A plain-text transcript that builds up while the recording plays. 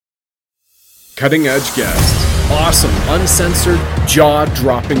cutting edge guests, awesome, uncensored,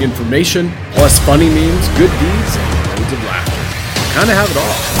 jaw-dropping information, plus funny memes, good deeds, and loads of laughter. Kind of have it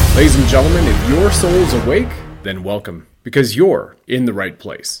all. Ladies and gentlemen, if your soul's awake, then welcome, because you're in the right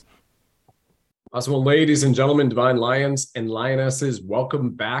place. Awesome. Well, ladies and gentlemen, divine lions and lionesses, welcome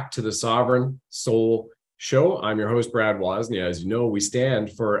back to the Sovereign Soul Show. I'm your host, Brad Wozny. As you know, we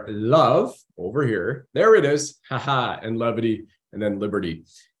stand for love over here. There it is. Haha. And levity, and then liberty.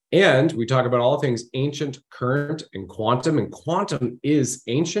 And we talk about all things ancient, current, and quantum. And quantum is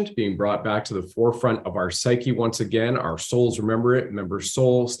ancient, being brought back to the forefront of our psyche once again. Our souls remember it. Remember,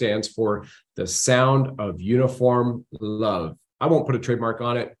 soul stands for the sound of uniform love. I won't put a trademark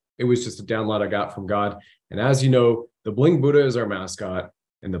on it. It was just a download I got from God. And as you know, the Bling Buddha is our mascot.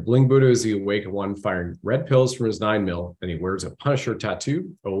 And the Bling Buddha is the awakened one firing red pills from his 9mm. And he wears a Punisher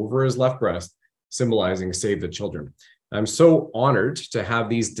tattoo over his left breast, symbolizing Save the Children. I'm so honored to have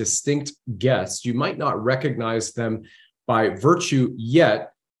these distinct guests. You might not recognize them by virtue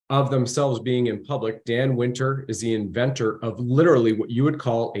yet of themselves being in public. Dan Winter is the inventor of literally what you would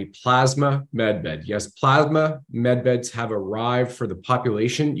call a plasma medbed. Yes, plasma medbeds have arrived for the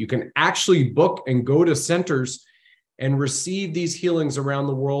population. You can actually book and go to centers and receive these healings around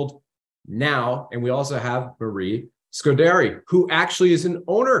the world now. And we also have Marie Scodari, who actually is an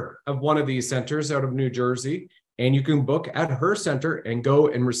owner of one of these centers out of New Jersey. And you can book at her center and go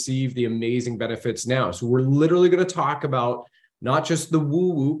and receive the amazing benefits now. So we're literally going to talk about not just the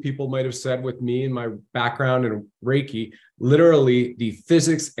woo-woo people might have said with me and my background in Reiki, literally the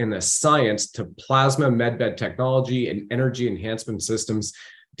physics and the science to plasma medbed technology and energy enhancement systems.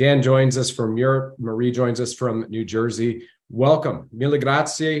 Dan joins us from Europe. Marie joins us from New Jersey. Welcome. Mille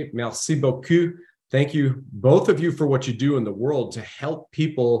grazie. Merci beaucoup. Thank you, both of you, for what you do in the world to help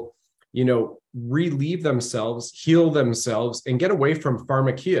people, relieve themselves, heal themselves, and get away from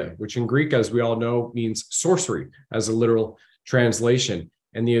pharmakia, which in Greek, as we all know, means sorcery as a literal translation,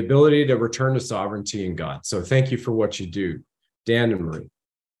 and the ability to return to sovereignty in God. So thank you for what you do, Dan and Marie.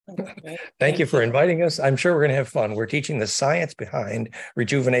 Thank you for inviting us. I'm sure we're going to have fun. We're teaching the science behind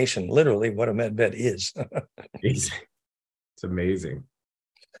rejuvenation, literally what a medbed is. It's amazing.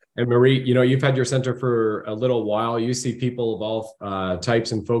 And Marie, you've had your center for a little while. You see people of all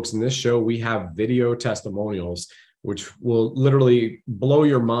types and folks in this show. We have video testimonials, which will literally blow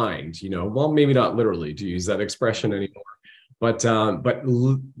your mind. Well, maybe not literally to use that expression anymore, but there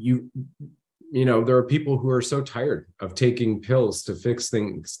are people who are so tired of taking pills to fix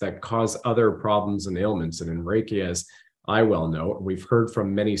things that cause other problems and ailments. And in Reiki, as I well know, we've heard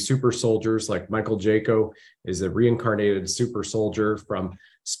from many super soldiers, like Michael Jaco is a reincarnated super soldier from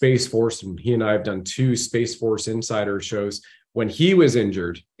Space Force, and he and I have done 2 Space Force Insider shows. When he was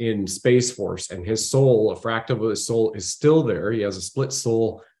injured in Space Force, and his soul, a fractal of his soul, is still there. He has a split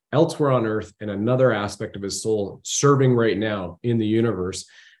soul elsewhere on Earth, and another aspect of his soul serving right now in the universe.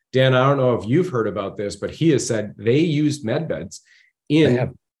 Dan, I don't know if you've heard about this, but he has said they used medbeds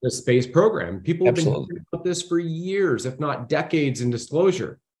in the space program. People have been hearing about this for years, if not decades, in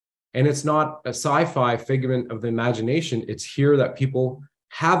disclosure. And it's not a sci-fi figment of the imagination. It's here that people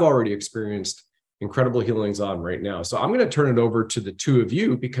have already experienced incredible healings on right now. So I'm going to turn it over to the two of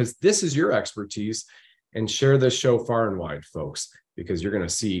you, because this is your expertise, and share this show far and wide, folks, because you're going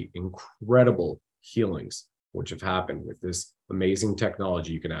to see incredible healings which have happened with this amazing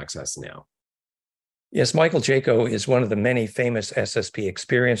technology you can access now. Yes, Michael Jaco is one of the many famous SSP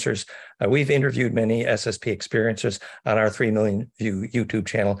experiencers. We've interviewed many SSP experiencers on our 3 million view YouTube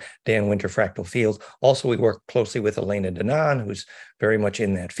channel, Dan Winter Fractal Field. Also, we work closely with Elena Danan, who's very much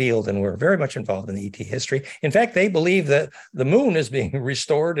in that field, and we're very much involved in the ET history. In fact, they believe that the moon is being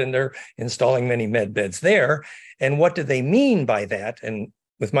restored, and they're installing many med beds there. And what do they mean by that? And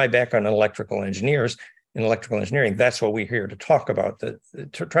with my background in electrical engineering, that's what we're here to talk about, to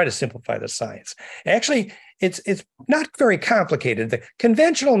try to simplify the science. Actually, it's not very complicated. The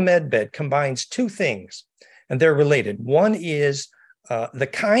conventional medbed combines 2 things, and they're related. One is the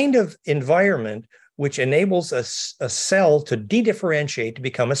kind of environment which enables a cell to de-differentiate to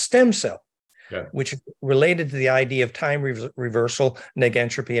become a stem cell, which is related to the idea of time reversal,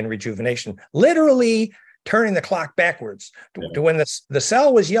 negentropy, and rejuvenation. Literally, turning the clock backwards to when the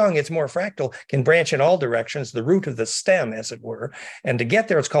cell was young, it's more fractal, can branch in all directions, the root of the stem, as it were. And to get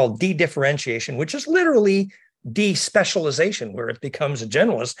there, it's called de-differentiation, which is literally de-specialization, where it becomes a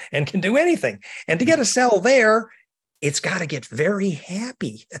generalist and can do anything. And to get a cell there, it's got to get very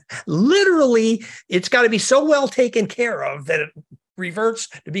happy. Literally, it's got to be so well taken care of that it reverts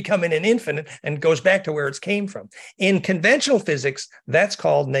to becoming an infinite and goes back to where it came from. In conventional physics, that's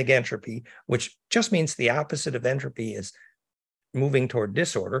called negentropy, which just means the opposite of entropy is moving toward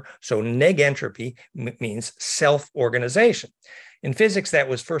disorder. So negentropy means self-organization. In physics, that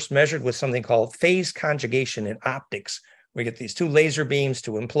was first measured with something called phase conjugation in optics. We get these two laser beams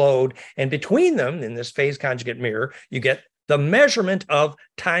to implode, and between them, in this phase conjugate mirror, you get the measurement of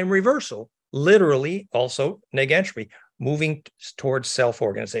time reversal, literally also negentropy, moving towards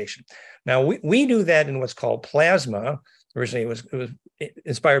self-organization. Now, we do that in what's called plasma. Originally, it was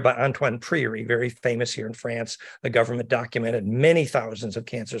inspired by Antoine Priory, very famous here in France. The government documented many thousands of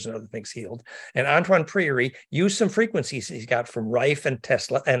cancers and other things healed. And Antoine Priory used some frequencies he got from Rife and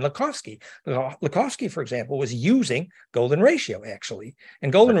Tesla and Lakhovsky. Lakhovsky, for example, was using golden ratio, actually.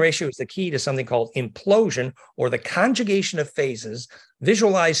 And golden ratio is the key to something called implosion, or the conjugation of phases.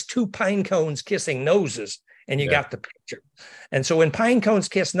 Visualize two pine cones kissing noses, and you got the picture. And so when pine cones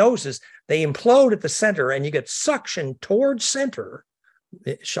kiss noses, they implode at the center, and you get suction towards center,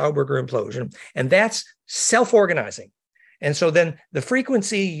 Schauberger implosion, and that's self-organizing. And so then the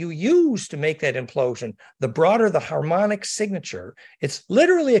frequency you use to make that implosion, the broader the harmonic signature, it's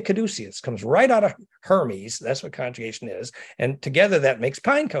literally a caduceus, comes right out of Hermes. That's what conjugation is. And together that makes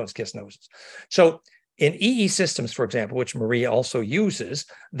pine cones kiss noses. So in EE systems, for example, which Marie also uses,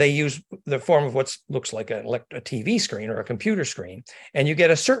 they use the form of what looks like a TV screen or a computer screen, and you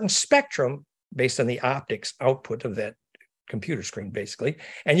get a certain spectrum based on the optics output of that computer screen, basically,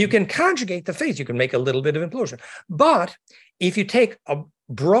 and you can conjugate the phase. You can make a little bit of implosion. But if you take a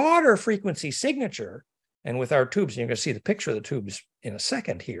broader frequency signature, and with our tubes, and you're going to see the picture of the tubes in a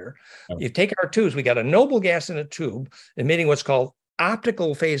second here, you take our tubes, we got a noble gas in a tube emitting what's called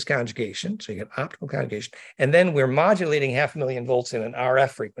optical phase conjugation. So you get optical conjugation, and then we're modulating 500,000 volts in an RF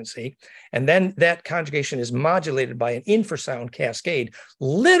frequency. And then that conjugation is modulated by an infrasound cascade,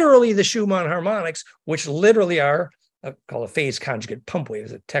 literally the Schumann harmonics, which literally are called a phase conjugate pump wave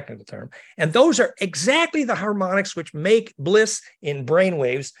is a technical term. And those are exactly the harmonics which make bliss in brain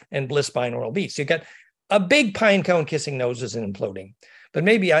waves and bliss binaural beats. You got a big pine cone kissing noses and imploding. But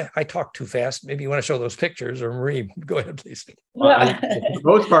maybe I talk too fast. Maybe you want to show those pictures, or Marie, go ahead, please. Well, for the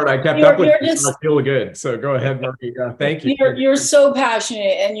most part, I kept up with it, so I feel good. So go ahead, Marie. Thank you. You're so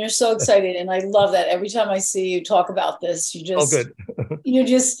passionate and you're so excited, and I love that. Every time I see you talk about this, you just, good.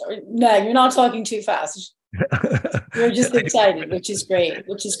 No, you're not talking too fast. You're just excited, which is great.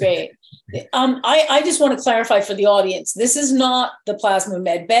 I just want to clarify for the audience, this is not the plasma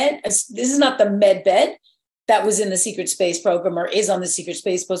med bed. This is not the med bed that was in the secret space program or is on the secret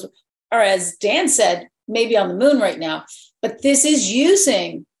space program, or as Dan said, maybe on the moon right now. But this is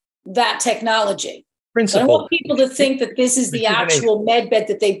using that technology. I want people to think that this is the actual med bed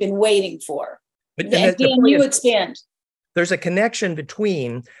that they've been waiting for. But Dan, you expand. There's a connection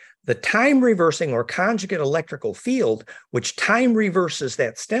between the time reversing or conjugate electrical field, which time reverses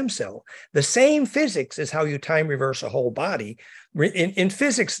that stem cell. The same physics is how you time reverse a whole body. In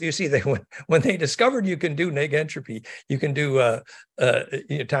physics, you see that when they discovered you can do negentropy, you can do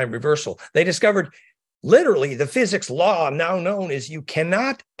time reversal. They discovered literally the physics law now known as you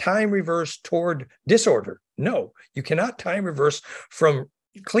cannot time reverse toward disorder. No, you cannot time reverse from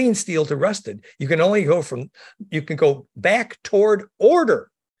clean steel to rusted. You can only you can go back toward order.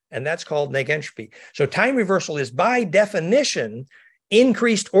 And that's called negentropy. So time reversal is by definition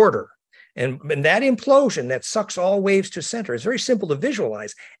increased order. And that implosion that sucks all waves to center is very simple to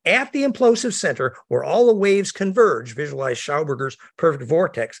visualize. At the implosive center where all the waves converge, visualize Schauberger's perfect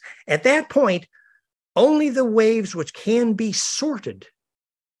vortex. At that point, only the waves which can be sorted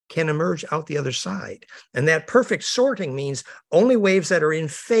can emerge out the other side. And that perfect sorting means only waves that are in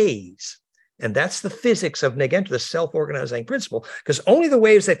phase. And that's the physics of negentropy, the self-organizing principle, because only the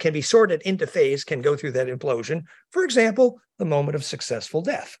waves that can be sorted into phase can go through that implosion. For example, the moment of successful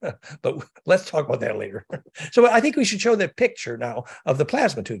death. But let's talk about that later. So I think we should show that picture now of the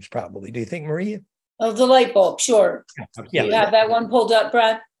plasma tubes, probably. Do you think, Maria? Oh, the light bulb, sure. Yeah. You have that one pulled up,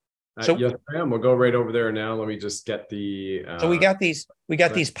 Brad? Yes, ma'am. We'll go right over there now. Let me just get the. So we got these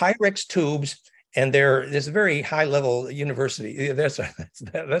Pyrex tubes. And there's a very high level university. That's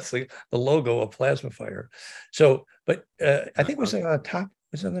the logo of Plasma Fire. So, but I think it was on the top.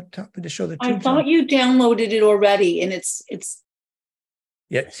 Was on the top to show the tubes. I thought you downloaded it already, and it's.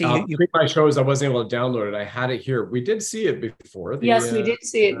 Yeah. See, my shows I wasn't able to download it. I had it here. We did see it before. Yes, we did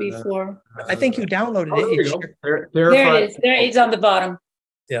see it before. I think you downloaded it. There it is. There it's on the bottom.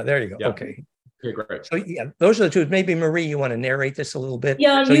 Yeah, there you go. Yeah. Okay. Okay, great. So yeah, those are the tubes. Maybe Marie, you want to narrate this a little bit?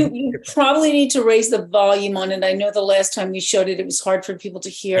 Yeah, so you probably need to raise the volume on it. I know the last time we showed it, it was hard for people to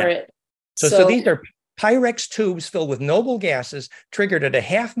hear it. So these are Pyrex tubes filled with noble gases triggered at a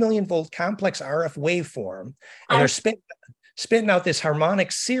 500,000 volt complex RF waveform, and they're spin. spitting out this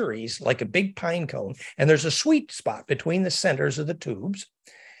harmonic series like a big pine cone. And there's a sweet spot between the centers of the tubes.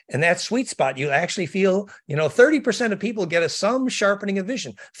 And that sweet spot, you actually feel, 30% of people get some sharpening of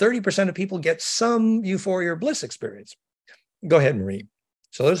vision. 30% of people get some euphoria or bliss experience. Go ahead, Marie.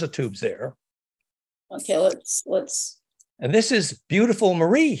 So there's the tubes there. Okay, let's. And this is beautiful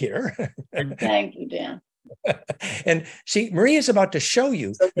Marie here. Thank you, Dan. And see, Marie is about to show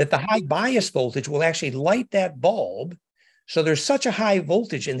you that the high bias voltage will actually light that bulb. So there's such a high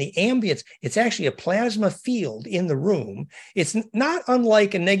voltage in the ambience. It's actually a plasma field in the room. It's not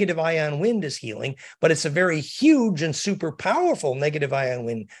unlike a negative ion wind is healing, but it's a very huge and super powerful negative ion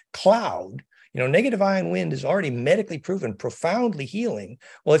wind cloud. Negative ion wind is already medically proven profoundly healing.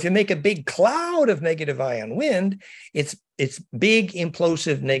 Well, if you make a big cloud of negative ion wind, it's big,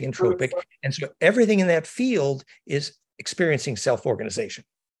 implosive, negentropic. And so everything in that field is experiencing self-organization.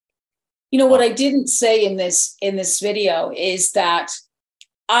 What I didn't say in this video is that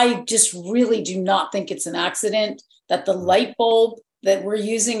I just really do not think it's an accident that the light bulb that we're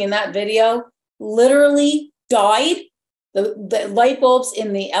using in that video literally died. The light bulbs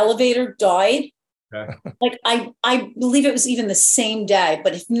in the elevator died. Okay. Like I believe it was even the same day,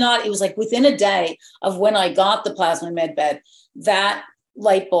 but if not, it was like within a day of when I got the plasma med bed, that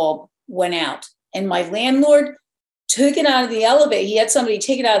light bulb went out. And my landlord took it out of the elevator. He had somebody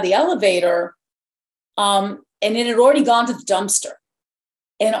take it out of the elevator, and it had already gone to the dumpster.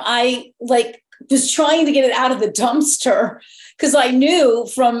 And I was trying to get it out of the dumpster because I knew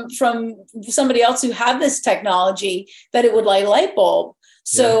from somebody else who had this technology that it would light a light bulb.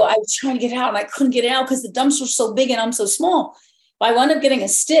 So I was trying to get it out and I couldn't get it out because the dumpster was so big and I'm so small. I wound up getting a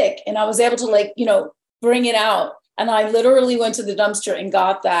stick and I was able to bring it out. And I literally went to the dumpster and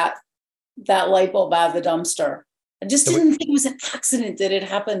got that light bulb out of the dumpster. I just didn't think it was an accident that it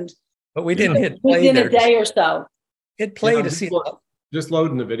happened. But we didn't hit play within a day or so. Hit play to see. Just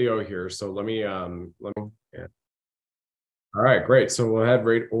loading the video here. So let me. All right, great. So we'll head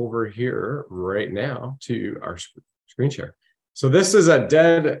right over here right now to our screen share. So this is a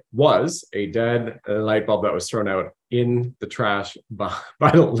dead light bulb that was thrown out in the trash by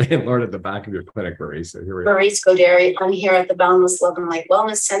the landlord at the back of your clinic, Marie. So here we are. Marie Scodari. I'm here at the Boundless Love and Light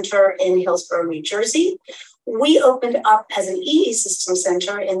Wellness Center in Hillsborough, New Jersey. We opened up as an EE System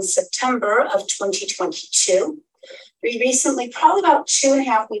Center in September of 2022. We recently, probably about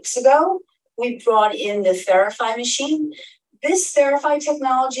 2.5 weeks ago, we brought in the TheraFi machine. This TheraFi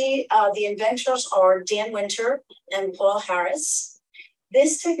technology, the inventors are Dan Winter and Paul Harris.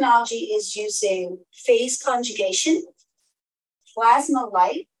 This technology is using phase conjugation, plasma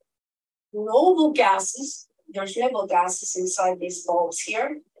light, noble gases. There's noble gases inside these bulbs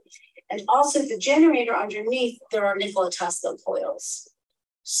here. And also the generator underneath, there are Nikola Tesla coils.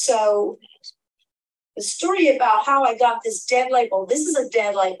 So the story about how I got this dead light bulb, this is a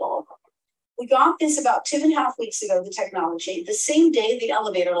dead light bulb. We got this about 2.5 weeks ago, the technology. The same day the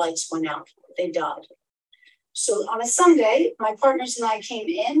elevator lights went out, they died. So on a Sunday, my partners and I came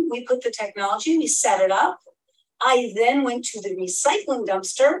in, we put the technology, we set it up. I then went to the recycling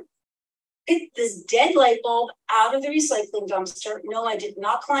dumpster, picked this dead light bulb out of the recycling dumpster. No, I did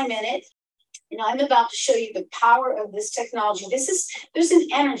not climb in it. And I'm about to show you the power of this technology. There's an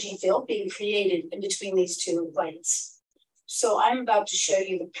energy field being created in between these two lights. So I'm about to show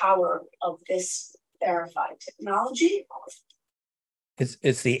you the power of this TheraFi technology.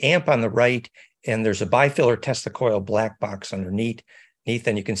 It's the amp on the right, and there's a bifiller Tesla coil black box underneath,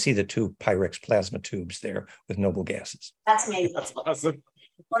 and you can see the two Pyrex plasma tubes there with noble gases. That's amazing. That's awesome.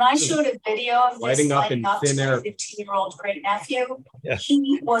 When I showed a video of this lighting up in thin to air. my 15-year-old great nephew,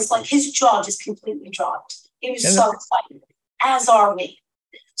 he was like, his jaw just completely dropped. He was so excited, as are we.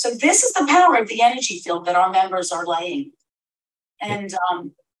 So this is the power of the energy field that our members are laying. And,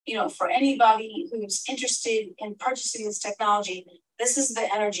 for anybody who's interested in purchasing this technology, this is the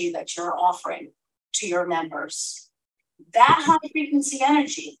energy that you're offering to your members. That high frequency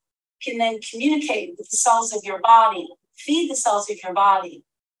energy can then communicate with the cells of your body, feed the cells of your body,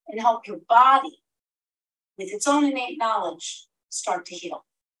 and help your body, with its own innate knowledge, start to heal.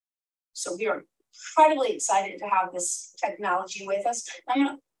 So we are incredibly excited to have this technology with us.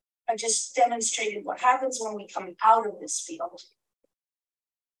 I just demonstrated what happens when we come out of this field.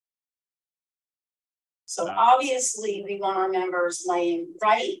 So obviously we want our members laying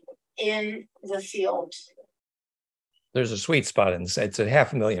right in the field. There's a sweet spot in this. It's at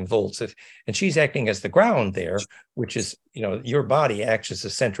 500,000 volts. And she's acting as the ground there, which is, your body acts as a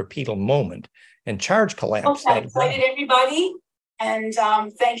centripetal moment and charge collapse. Okay, excited everybody. And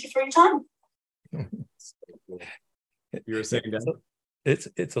thank you for your time. You were saying that?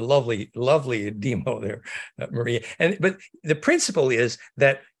 It's a lovely demo there, Maria. But the principle is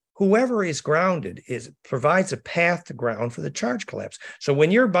that whoever is grounded provides a path to ground for the charge collapse. So when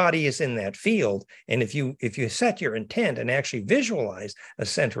your body is in that field, and if you set your intent and actually visualize a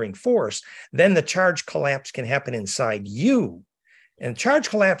centering force, then the charge collapse can happen inside you. And charge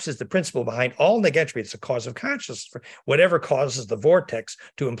collapse is the principle behind all negentropy. It's the cause of consciousness for whatever causes the vortex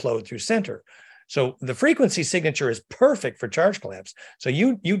to implode through center. So the frequency signature is perfect for charge collapse. So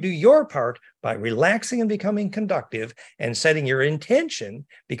you do your part by relaxing and becoming conductive and setting your intention,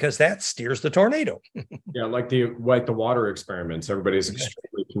 because that steers the tornado. Yeah, like the water experiments. Everybody's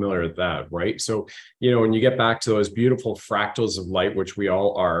extremely familiar with that, right? So, when you get back to those beautiful fractals of light, which we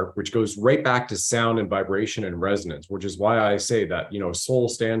all are, which goes right back to sound and vibration and resonance, which is why I say that, soul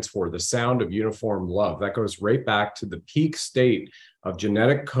stands for the sound of uniform love. That goes right back to the peak state of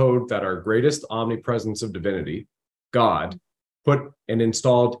genetic code that our greatest omnipresence of divinity, God, put and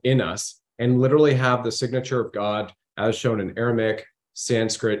installed in us, and literally have the signature of God as shown in Aramaic,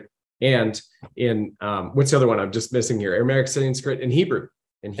 Sanskrit, and in what's the other one I'm just missing here? Aramaic, Sanskrit, and Hebrew.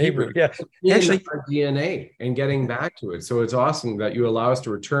 In Hebrew, yeah. Actually, our DNA and getting back to it. So it's awesome that you allow us to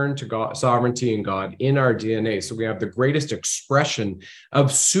return to God, sovereignty in God in our DNA. So we have the greatest expression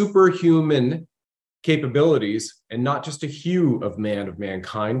of superhuman capabilities, and not just a hue of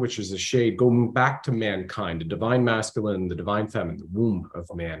mankind, which is a shade going back to mankind, the divine masculine, the divine feminine, the womb of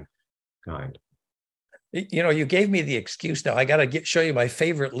mankind. You gave me the excuse. Now I got to show you my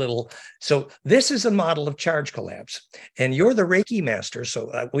favorite so this is a model of charge collapse, and you're the Reiki master.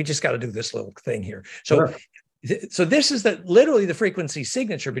 So we just got to do this little thing here. So sure. So this is literally the frequency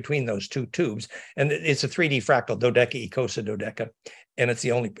signature between those two tubes, and it's a 3D fractal dodeca ecosa dodeca, and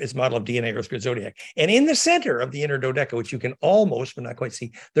it's model of DNA Earth Grid Zodiac. And in the center of the inner dodeca, which you can almost but not quite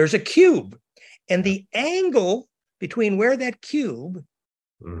see, there's a cube, and the angle between where that cube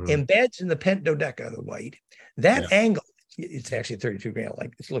embeds in the pent dodeca, the white, that angle, it's actually 32 degree angle,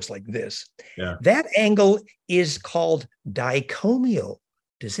 like it looks like this. Yeah. That angle is called dicomio.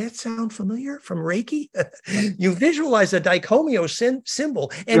 Does that sound familiar from Reiki? You visualize a dicomio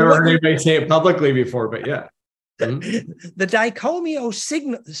symbol. And never heard anybody say it publicly before, but yeah. The dicomio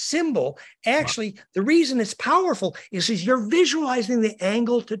symbol, actually, the reason it's powerful is you're visualizing the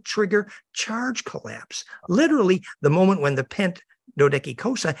angle to trigger charge collapse. Literally, the moment when the pent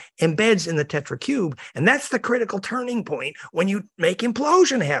dodecacosa embeds in the tetracube, and that's the critical turning point when you make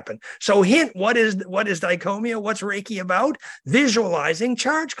implosion happen. So hint, what is dicomio? What's Reiki about? Visualizing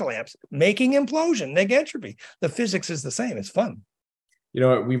charge collapse, making implosion, negentropy. The physics is the same. It's fun.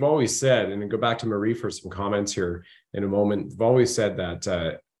 We've always said, and go back to Marie for some comments here in a moment. We've always said that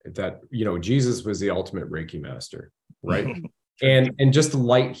Jesus was the ultimate Reiki master, right? and just a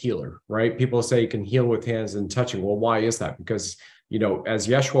light healer, right? People say you can heal with hands and touching. Well, why is that? Because as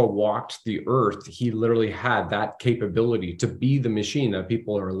Yeshua walked the earth, he literally had that capability to be the machine that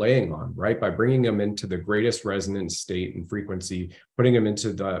people are laying on, right? By bringing them into the greatest resonance state and frequency, putting them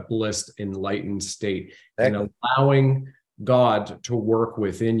into the blissed, enlightened state, and allowing God to work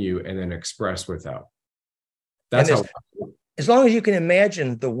within you and then express without. That's how. As long as you can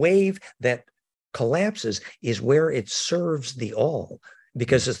imagine, the wave that collapses is where it serves the all,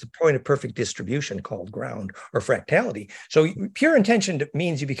 because it's the point of perfect distribution called ground or fractality. So pure intention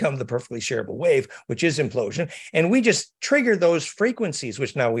means you become the perfectly shareable wave, which is implosion. And we just trigger those frequencies,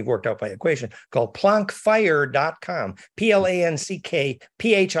 which now we've worked out by equation, called plankfire.com,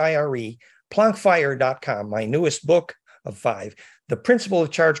 PLANCKPHIRE, plankfire.com, my newest book of 5. The principle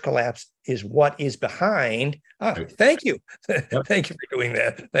of charge collapse is what is behind. Thank you. Yep. Thank you for doing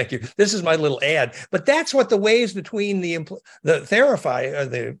that. Thank you. This is my little ad. But that's what the waves between the TheraFi or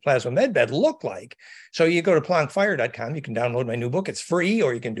the plasma medbed look like. So you go to plankfire.com, you can download my new book. It's free,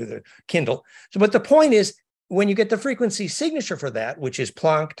 or you can do the Kindle. But the point is, when you get the frequency signature for that, which is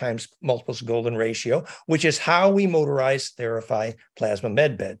Planck times multiples golden ratio, which is how we motorize TheraFi plasma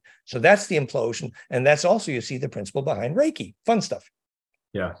medbed. So that's the implosion. And that's also, you see, the principle behind Reiki. Fun stuff.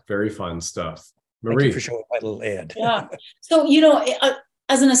 Yeah, very fun stuff. Marie. Thank you for showing my little ad. Yeah. So,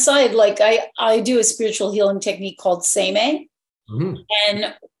 as an aside, like I do a spiritual healing technique called Seime.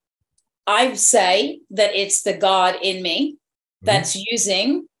 And I say that it's the God in me that's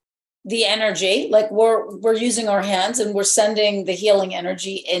using the energy, like we're using our hands and we're sending the healing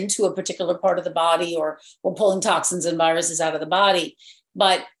energy into a particular part of the body, or we're pulling toxins and viruses out of the body.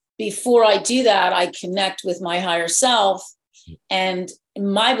 But before I do that, I connect with my higher self. And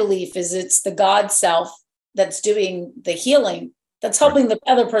my belief is it's the God self that's doing the healing, that's helping the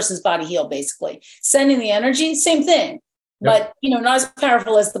other person's body heal, basically. Sending the energy, same thing, but not as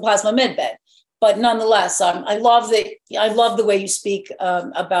powerful as the plasma medbed. but nonetheless, I love that. I love the way you speak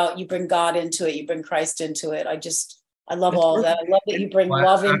about, you bring God into it, you bring Christ into it. I love all of that. I love that you bring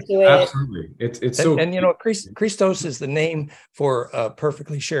love into it. Absolutely. It's so. And Christos is the name for a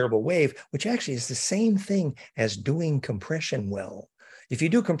perfectly shareable wave, which actually is the same thing as doing compression well. If you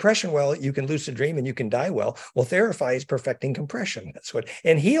do compression well, you can lucid dream and you can die well. Well, TheraFi is perfecting compression. That's what,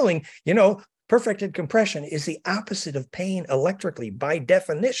 and healing, perfected compression is the opposite of pain electrically by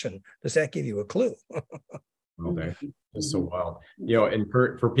definition. Does that give you a clue? Okay. It's so wild. And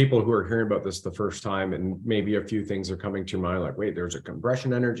for people who are hearing about this the first time, and maybe a few things are coming to your mind, like, wait, there's a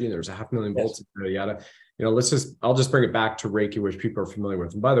compression energy, there's a 500,000 volts, yada, yada. I'll just bring it back to Reiki, which people are familiar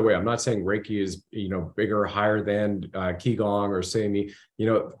with. And by the way, I'm not saying Reiki is, bigger or higher than Qigong or Seimi.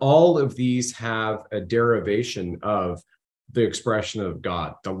 All of these have a derivation of the expression of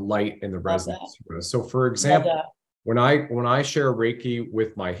God, the light and the resonance. So for example, when I share Reiki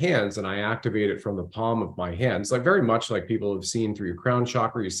with my hands and I activate it from the palm of my hands, like very much like people have seen through your crown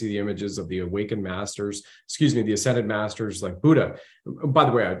chakra, you see the images of the awakened masters, the ascended masters like Buddha. By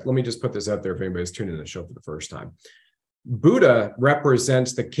the way, let me just put this out there if anybody's tuning in the show for the first time. Buddha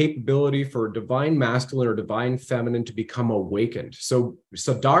represents the capability for divine masculine or divine feminine to become awakened. So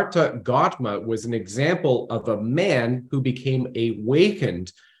Siddhartha Gautama was an example of a man who became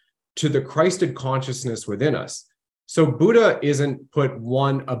awakened to the Christed consciousness within us. So Buddha isn't put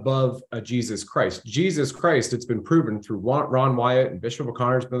one above a Jesus Christ. Jesus Christ, it's been proven through Ron Wyatt and Bishop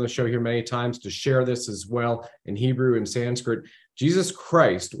O'Connor's been on the show here many times to share this as well in Hebrew and Sanskrit. Jesus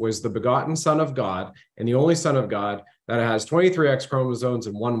Christ was the begotten Son of God and the only Son of God that has 23 X chromosomes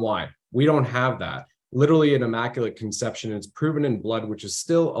and 1 Y. We don't have that. Literally an immaculate conception. It's proven in blood, which is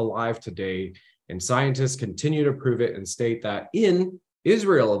still alive today. And scientists continue to prove it and state that in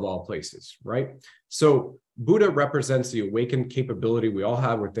Israel of all places, right? So Buddha represents the awakened capability we all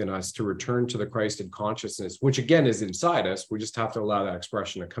have within us to return to the Christed consciousness, which again is inside us. We just have to allow that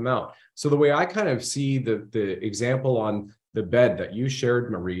expression to come out. So the way I kind of see the example on the bed that you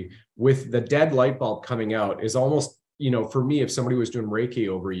shared, Marie, with the dead light bulb coming out is almost, for me, if somebody was doing Reiki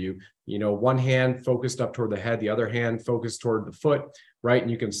over you, one hand focused up toward the head, the other hand focused toward the foot, right?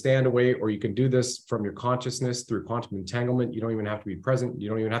 And you can stand away, or you can do this from your consciousness through quantum entanglement. You don't even have to be present. You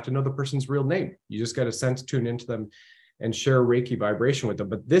don't even have to know the person's real name. You just got to sense, tune into them and share Reiki vibration with them.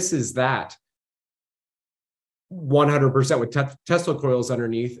 But this is that 100% with Tesla coils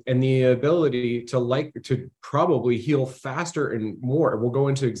underneath and the ability to probably heal faster and more. We'll go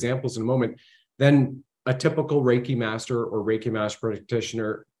into examples in a moment than a typical Reiki master or Reiki master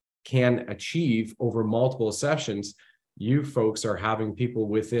practitioner can achieve over multiple sessions. You folks are having people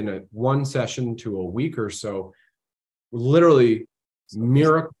within one session to a week or so, literally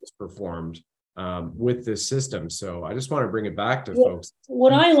miracles performed with this system. So I just want to bring it back to folks.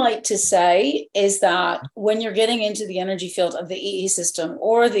 What I like to say is that when you're getting into the energy field of the EE system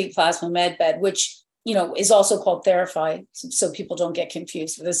or the plasma med bed, which is also called TheraFi, so people don't get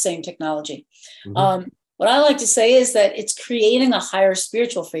confused with the same technology. Mm-hmm. What I like to say is that it's creating a higher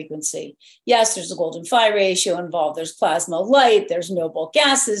spiritual frequency. Yes, there's a golden phi ratio involved. There's plasma light. There's noble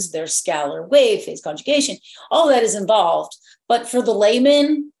gases. There's scalar wave, phase conjugation. All that is involved. But for the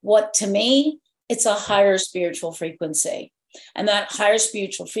layman, to me, it's a higher spiritual frequency. And that higher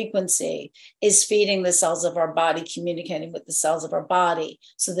spiritual frequency is feeding the cells of our body, communicating with the cells of our body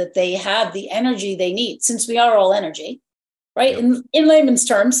so that they have the energy they need. Since we are all energy, right? Yep. In layman's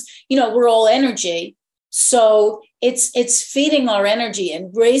terms, we're all energy. So it's feeding our energy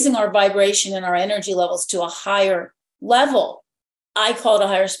and raising our vibration and our energy levels to a higher level. I call it a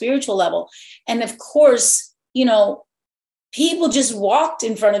higher spiritual level. And of course, people just walked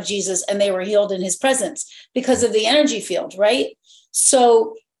in front of Jesus and they were healed in his presence because of the energy field, right?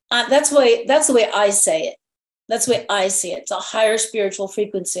 So that's the way I say it. That's the way I see it. It's a higher spiritual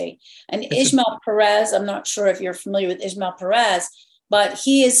frequency. And Ismail Perez, I'm not sure if you're familiar with Ismail Perez, but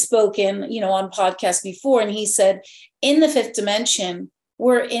he has spoken, on podcasts before, and he said, in the fifth dimension,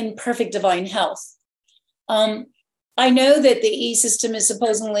 we're in perfect divine health. I know that the E system is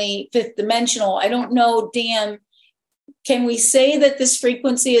supposedly fifth dimensional. I don't know, Dan, can we say that this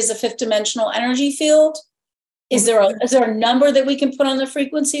frequency is a fifth dimensional energy field? Is there a number that we can put on the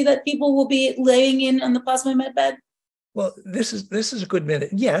frequency that people will be laying in on the plasma med bed? Well, this is a good minute.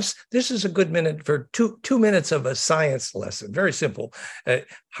 Yes, this is a good minute for two minutes of a science lesson. Very simple.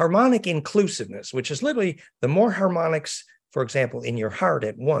 Harmonic inclusiveness, which is literally the more harmonics, for example, in your heart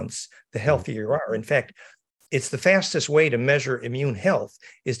at once, the healthier you are. In fact, it's the fastest way to measure immune health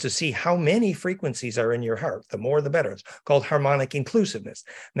is to see how many frequencies are in your heart. The more, the better. It's called harmonic inclusiveness.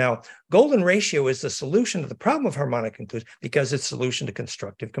 Now, golden ratio is the solution to the problem of harmonic inclusiveness because it's a solution to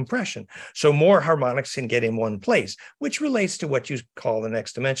constructive compression. So more harmonics can get in one place, which relates to what you call the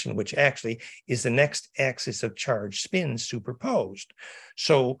next dimension, which actually is the next axis of charge spins superposed.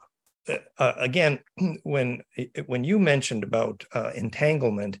 So again, when you mentioned about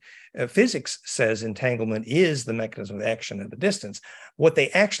entanglement, physics says entanglement is the mechanism of action at a distance. What they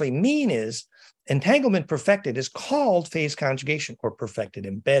actually mean is entanglement perfected is called phase conjugation or perfected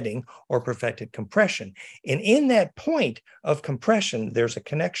embedding or perfected compression. And in that point of compression, there's a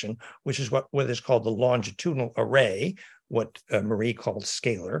connection, which is what is called the longitudinal array, what Marie called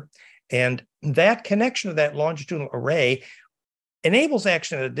scalar. And that connection of that longitudinal array enables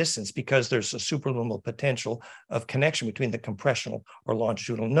action at a distance because there's a superluminal potential of connection between the compressional or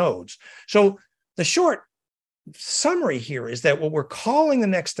longitudinal nodes. So the short summary here is that what we're calling the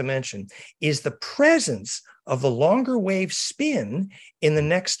next dimension is the presence of the longer wave spin in the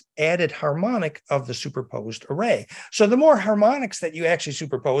next added harmonic of the superposed array. So the more harmonics that you actually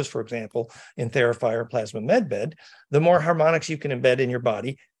superpose, for example, in TheraFi or plasma medbed, the more harmonics you can embed in your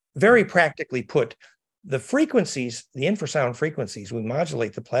body. Very practically put, the frequencies, the infrasound frequencies we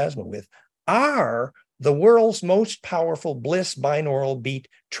modulate the plasma with are the world's most powerful bliss binaural beat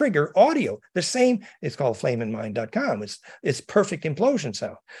trigger audio. The same, it's called flameinmind.com. It's perfect implosion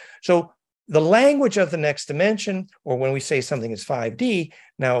sound. So the language of the next dimension, or when we say something is 5D,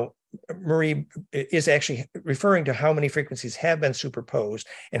 now Marie is actually referring to how many frequencies have been superposed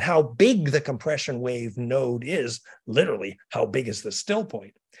and how big the compression wave node is, literally, how big is the still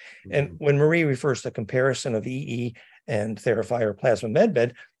point. And when Marie refers to comparison of EE and TheraFi or plasma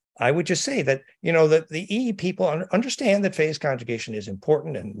medbed, I would just say that, that the EE people understand that phase conjugation is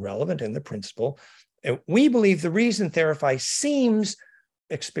important and relevant in the principle. And we believe the reason TheraFi seems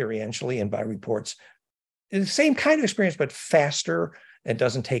experientially and by reports, the same kind of experience, but faster and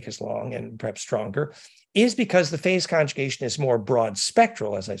doesn't take as long and perhaps stronger, is because the phase conjugation is more broad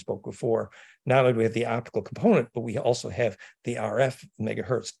spectral, as I spoke before. Not only do we have the optical component, but we also have the RF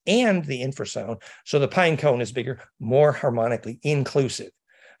megahertz and the infrasound. So the pine cone is bigger, more harmonically inclusive.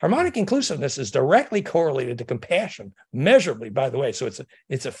 Harmonic inclusiveness is directly correlated to compassion, measurably, by the way. So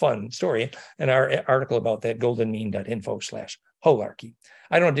it's a fun story. And our article about that, goldenmean.info/holarchy.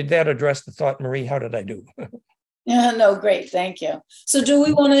 I don't know, did that address the thought, Marie? How did I do? Yeah, no, great, thank you. So do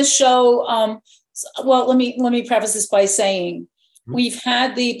we want to show, well, let me preface this by saying we've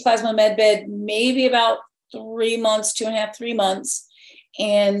had the plasma medbed maybe about 3 months, 2.5, 3 months.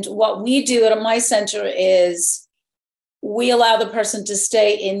 And what we do at my center is we allow the person to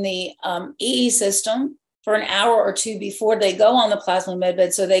stay in the EE system for an hour or two before they go on the plasma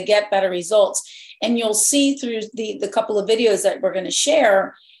medbed so they get better results. And you'll see through the couple of videos that we're going to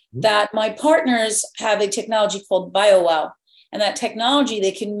share that my partners have a technology called BioWell. And that technology,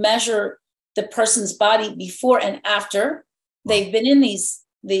 they can measure the person's body before and after they've been in these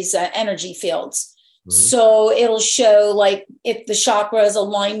energy fields. So it'll show like if the chakra's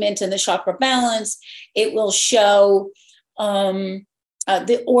alignment and the chakra balance. It will show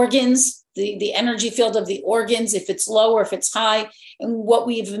the organs, the energy field of the organs, if it's low or if it's high. And what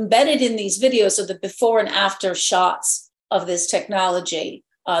we've embedded in these videos are the before and after shots of this technology.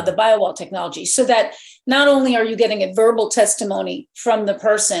 The BioWell technology, so that not only are you getting a verbal testimony from the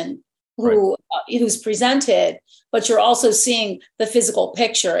person who's presented, but you're also seeing the physical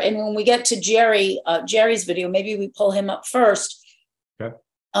picture. And when we get to Jerry's video, maybe we pull him up first. Okay.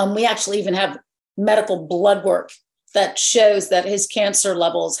 We actually even have medical blood work that shows that his cancer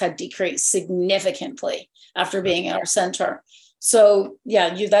levels had decreased significantly after being at our center. So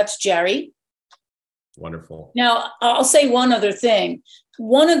yeah, that's Jerry. Wonderful. Now, I'll say one other thing.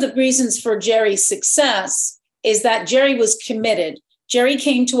 One of the reasons for Jerry's success is that Jerry was committed. Jerry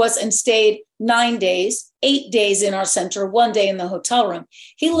came to us and stayed 9 days, 8 days in our center, 1 day in the hotel room.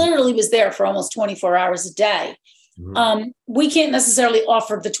 He literally was there for almost 24 hours a day. We can't necessarily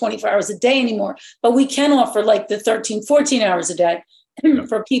offer the 24 hours a day anymore, but we can offer like the 13, 14 hours a day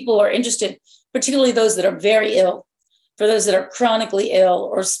for people who are interested, particularly those that are very ill, for those that are chronically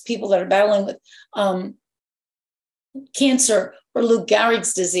ill or people that are battling with cancer or Lou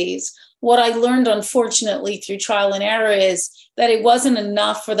Gehrig's disease. What I learned, unfortunately, through trial and error is that it wasn't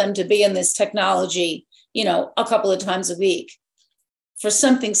enough for them to be in this technology, a couple of times a week. For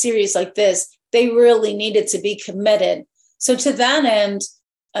something serious like this, they really needed to be committed. So to that end,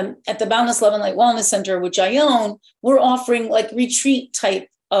 at the Boundless Love and Light Wellness Center, which I own, we're offering like retreat type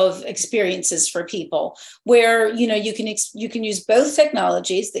of experiences for people where, you can use both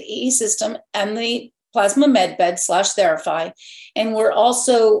technologies, the EE system and the Plasma MedBed / TheraFi. And we're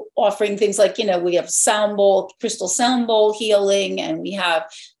also offering things like, we have sound bowl, crystal sound bowl healing, and we have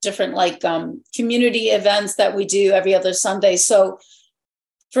different community events that we do every other Sunday. So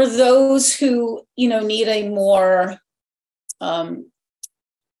for those who, need a more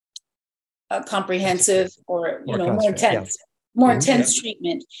comprehensive or, more intense,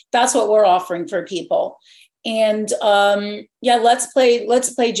 treatment, that's what we're offering for people. And let's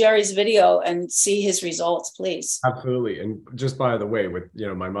play Jerry's video and see his results, please. Absolutely. And just by the way, with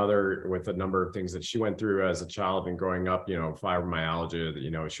my mother, with a number of things that she went through as a child and growing up,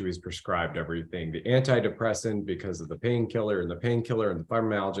 fibromyalgia, she was prescribed everything, the antidepressant because of the painkiller and the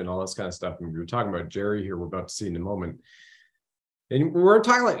fibromyalgia and all this kind of stuff. And we were talking about Jerry here, we're about to see in a moment. And we're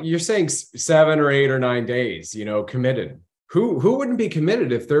talking like, you're saying 7 or 8 or 9 days, committed. Who wouldn't be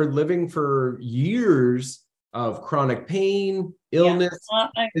committed if they're living for years of chronic pain, illness?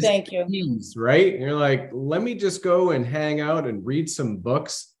 Thank you. Disease, right? And you're like, let me just go and hang out and read some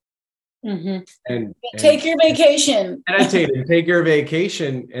books and take your vacation. Meditate and take your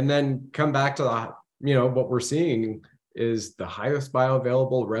vacation, and then come back to what we're seeing is the highest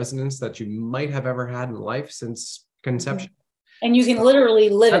bioavailable resonance that you might have ever had in life since conception. And you can literally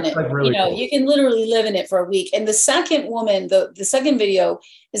live in it. Really cool. You can literally live in it for a week. And the second woman, the second video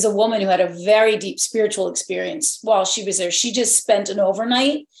is a woman who had a very deep spiritual experience while she was there. She just spent an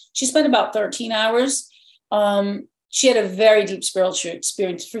overnight. She spent about 13 hours. She had a very deep spiritual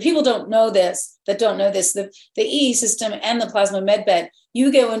experience. For people that don't know this, the EE system and the plasma medbed,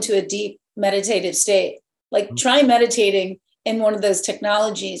 you go into a deep meditative state. Like try meditating in one of those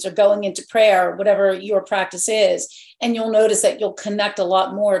technologies or going into prayer, whatever your practice is, and you'll notice that you'll connect a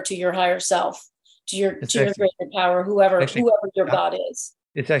lot more to your higher self, to your greater power, whoever your God is.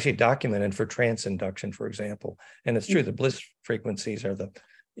 It's actually documented for trance induction, for example. And it's true, the bliss frequencies are the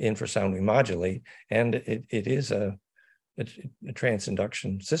infrasound we modulate, and it is a trance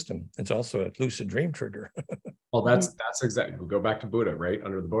induction system. It's also a lucid dream trigger. Well, that's exactly, we'll go back to Buddha, right?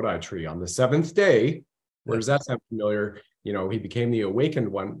 Under the Bodhi tree on the 7th day. Where does that sound familiar? He became the awakened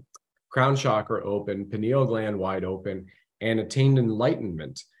one, crown chakra open, pineal gland wide open, and attained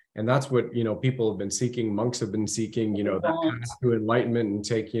enlightenment. And that's what, people have been seeking, monks have been seeking, that path to enlightenment and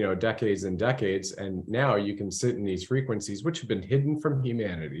take, decades and decades. And now you can sit in these frequencies, which have been hidden from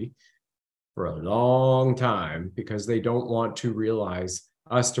humanity for a long time because they don't want to realize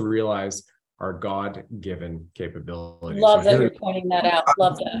our God-given capabilities. Love that you're pointing that out.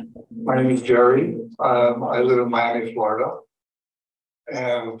 Love that. My name is Jerry. I live in Miami, Florida.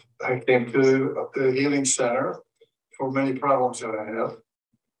 And I came to the healing center for many problems that I have.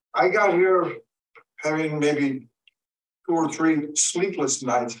 I got here having maybe 2 or 3 sleepless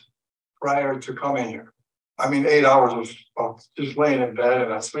nights prior to coming here. 8 hours of just laying in bed and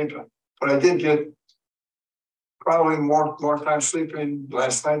not sleeping. But I did get probably more time sleeping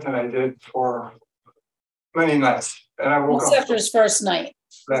last night than I did for many nights. And I woke up after his first night.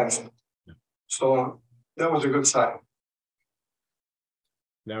 So that was a good sign.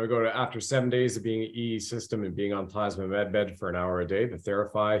 Now we go to after 7 days of being an EE system and being on plasma medbed for an hour a day, the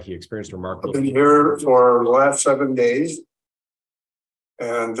TheraFi, he experienced remarkable. I've been here for the last 7 days.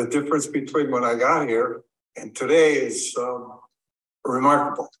 And the difference between when I got here and today is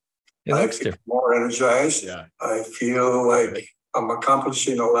remarkable. I feel more energized. Yeah. I feel like I'm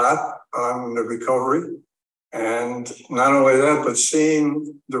accomplishing a lot on the recovery. And not only that, but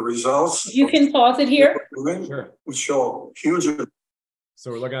seeing the results. You can pause it here. Sure. Would show huge.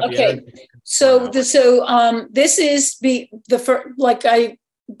 So we're looking at the energy. This is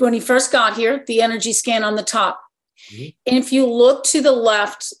when he first got here, the energy scan on the top. Mm-hmm. And if you look to the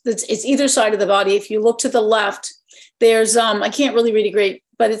left, it's either side of the body. If you look to the left, there's I can't really read it great,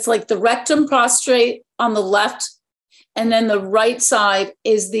 but it's like the rectum prostate on the left, and then the right side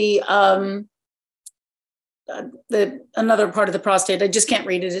is the another part of the prostate. I just can't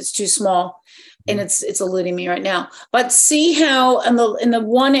read it; it's too small, and it's eluding me right now. But see how in the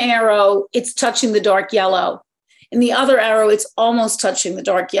one arrow it's touching the dark yellow, in the other arrow it's almost touching the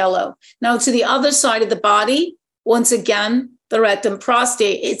dark yellow. Now to the other side of the body, once again, the rectum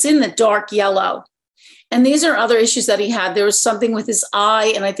prostate, it's in the dark yellow. And these are other issues that he had. There was something with his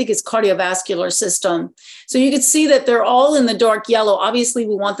eye, and I think his cardiovascular system. So you could see that they're all in the dark yellow. Obviously,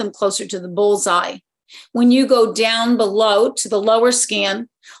 we want them closer to the bullseye. When you go down below to the lower scan,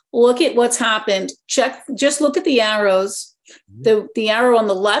 look at what's happened. Just look at the arrows. The arrow on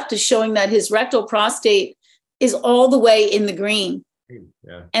the left is showing that his rectal prostate is all the way in the green.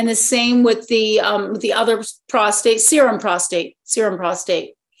 Yeah. And the same with the other prostate, serum prostate.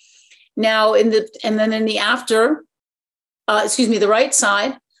 Now, the right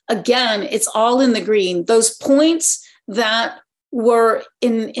side, again, it's all in the green. Those points that were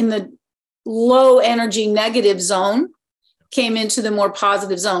in the low energy negative zone came into the more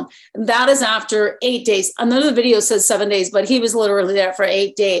positive zone. And that is after 8 days. Another video says 7 days, but he was literally there for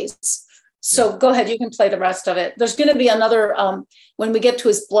 8 days. So go ahead, you can play the rest of it. There's going to be another, when we get to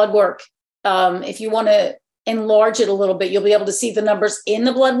his blood work, if you want to enlarge it a little bit, you'll be able to see the numbers in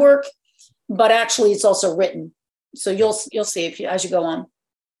the blood work, but actually it's also written. So you'll see as you go on.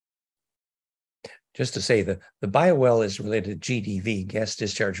 Just to say, the BioWell is related to GDV, gas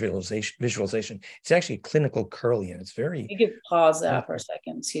discharge visualization. It's actually clinical curly, and it's very... You could pause that for a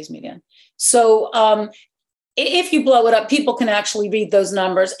second. Excuse me again. So if you blow it up, people can actually read those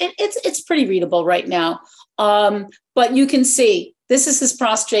numbers. It's pretty readable right now. But you can see, this is his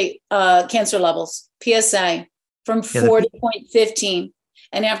prostate cancer levels, PSA, from 40.15.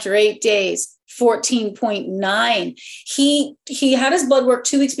 And after 8 days, 14.9. He had his blood work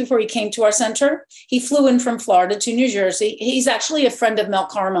 2 weeks before he came to our center. He flew in from Florida to New Jersey. He's actually a friend of Mel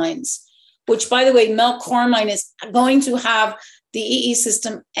Carmine's, which, by the way, Mel Carmine is going to have the EE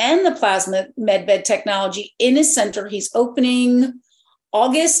system and the plasma medbed technology in his center. He's opening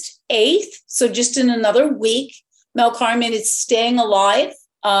August 8th. So just in another week. Mel Carmine is Staying Alive,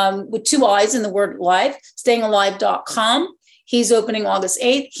 with 2 I's in the word live, stayingalive.com. He's opening August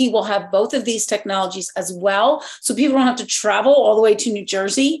 8th. He will have both of these technologies as well. So people don't have to travel all the way to New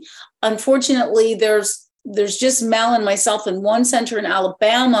Jersey. Unfortunately, there's just Mel and myself in one center in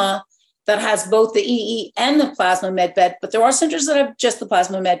Alabama that has both the EE and the plasma medbed, but there are centers that have just the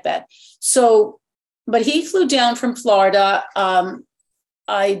plasma medbed. So, but he flew down from Florida.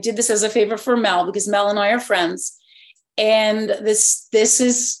 I did this as a favor for Mel because Mel and I are friends. And this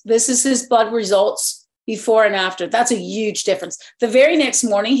is his blood results before and after. That's a huge difference. The very next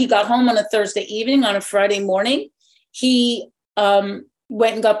morning, he got home on a Thursday evening. On a Friday morning, he went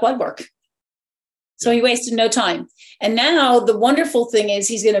and got blood work. So he wasted no time. And now the wonderful thing is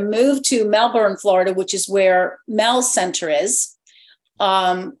he's going to move to Melbourne, Florida, which is where Mel's center is,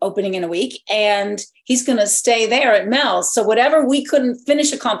 opening in a week. And he's going to stay there at Mel's. So whatever we couldn't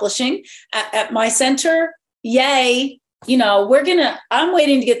finish accomplishing at my center, yay. You know, I'm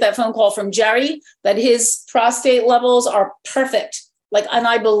waiting to get that phone call from Jerry that his prostate levels are perfect. And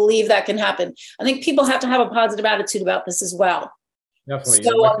I believe that can happen. I think people have to have a positive attitude about this as well. Definitely.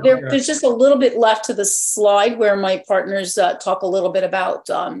 So there's just a little bit left to the slide where my partners talk a little bit about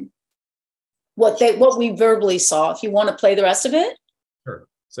what we verbally saw. If you want to play the rest of it. Sure.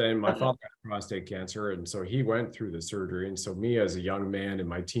 So my father had prostate cancer, and so he went through the surgery. And so me as a young man in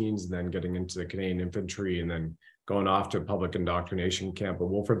my teens, and then getting into the Canadian Infantry, and then going off to a public indoctrination camp at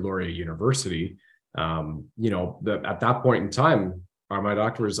Wilfrid Laurier University, at that point in time, my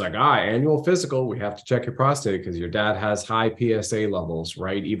doctor was like, annual physical, we have to check your prostate because your dad has high PSA levels,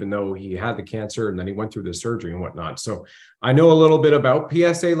 right? Even though he had the cancer and then he went through the surgery and whatnot. So I know a little bit about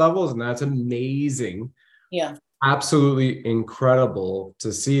PSA levels, and that's amazing. Yeah. Absolutely incredible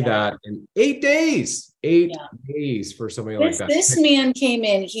to see that in 8 days. 8 days for somebody like that. This man came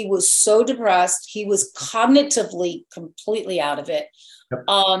in, he was so depressed. He was cognitively completely out of it.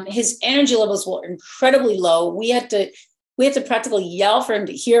 Yep. His energy levels were incredibly low. We had to practically yell for him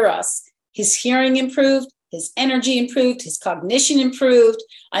to hear us. His hearing improved, his energy improved, his cognition improved.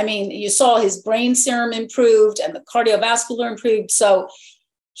 I mean, you saw his brain serum improved and the cardiovascular improved. So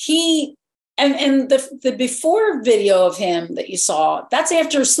And the before video of him that you saw, that's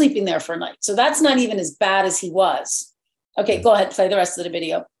after sleeping there for a night. So that's not even as bad as he was. Okay, go ahead, play the rest of the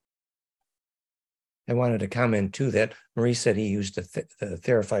video. I wanted to comment too that Maurice said he used the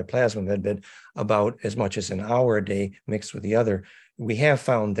TheraFi plasma medbed about as much as an hour a day mixed with the other. We have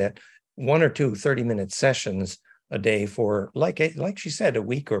found that 1 or 2 30-minute sessions a day for, like she said, a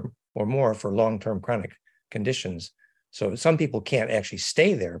week or more for long-term chronic conditions. So some people can't actually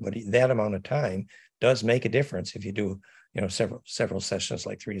stay there, but that amount of time does make a difference if you do, several sessions,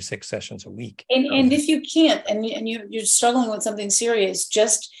 like 3 to 6 sessions a week. And if you can't, and you're struggling with something serious,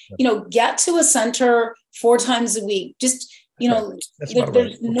 just, get to a center 4 times a week. Just,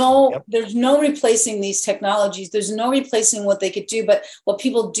 there's no replacing these technologies. There's no replacing what they could do. But what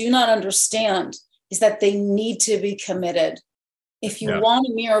people do not understand is that they need to be committed. If you want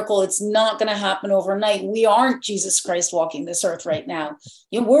a miracle, it's not going to happen overnight. We aren't Jesus Christ walking this earth right now.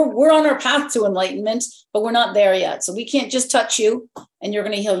 We're on our path to enlightenment, but we're not there yet. So we can't just touch you and you're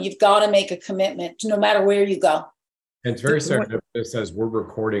going to heal. You've got to make a commitment no matter where you go. And it's very serendipitous as we're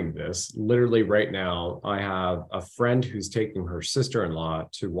recording this. Literally right now, I have a friend who's taking her sister-in-law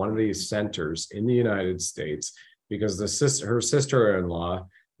to one of these centers in the United States because her sister-in-law,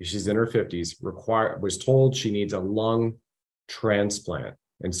 she's in her 50s, was told she needs a lung transplant.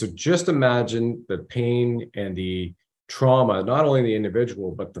 And so just imagine the pain and the trauma, not only the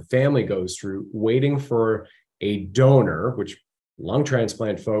individual, but the family goes through waiting for a donor, which lung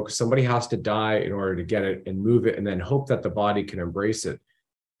transplant folks, somebody has to die in order to get it and move it and then hope that the body can embrace it.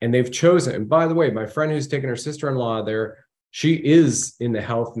 And they've chosen, and by the way, my friend who's taken her sister-in-law there, she is in the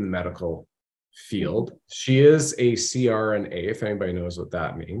health and medical field. She is a CRNA, if anybody knows what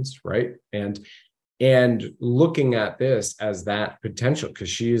that means, right? And looking at this as that potential, because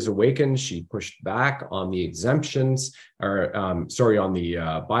she is awakened, she pushed back on the exemptions, or on the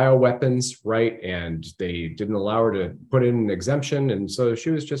bioweapons, right? And they didn't allow her to put in an exemption. And so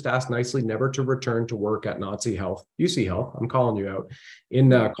she was just asked nicely never to return to work at UC Health, I'm calling you out, in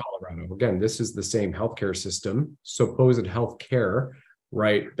Colorado. Again, this is the same healthcare system, supposed healthcare,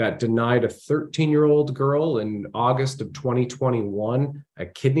 right, that denied a 13-year-old girl in August of 2021 a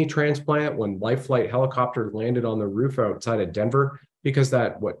kidney transplant when Life Flight helicopter landed on the roof outside of Denver because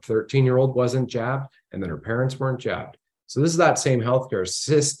that 13-year-old wasn't jabbed and then her parents weren't jabbed. So this is that same healthcare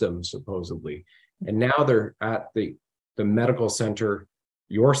system, supposedly. And now they're at the medical center,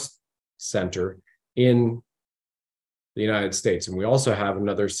 your center in the United States. And we also have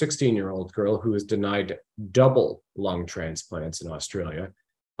another 16-year-old girl who was denied double lung transplants in Australia,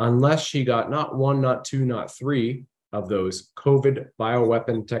 unless she got not one, not two, not three of those COVID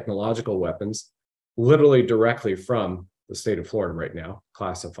bioweapon technological weapons, literally directly from the state of Florida right now,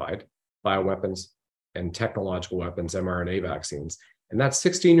 classified bioweapons and technological weapons, mRNA vaccines. And that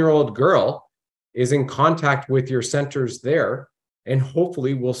 16-year-old girl is in contact with your centers there. And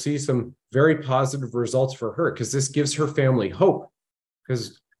hopefully we'll see some very positive results for her, because this gives her family hope,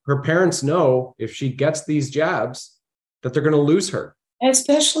 because her parents know if she gets these jabs that they're going to lose her.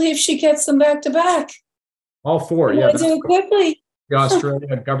 Especially if she gets them back to back. All four, yeah. Do it quickly. The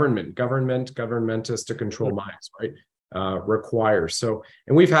Australian governmentus to control minds, right? Requires. So,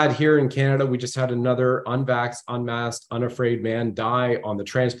 and we've had here in Canada, we just had another unvaxxed, unmasked, unafraid man die on the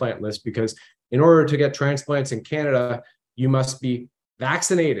transplant list, because in order to get transplants in Canada, you must be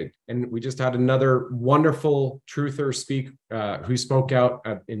vaccinated. And we just had another wonderful truther who spoke out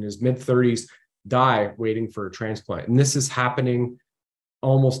in his mid-30s, die waiting for a transplant. And this is happening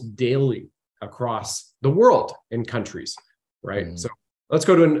almost daily across the world in countries, right? So let's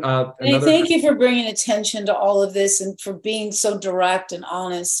go to another. Thank you for bringing attention to all of this and for being so direct and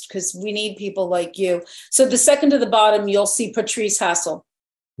honest, because we need people like you. So the second to the bottom, you'll see Patrice Hassel.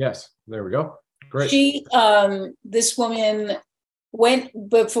 Yes, there we go. Great. She, this woman went,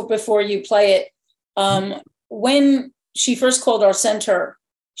 before you play it, when she first called our center,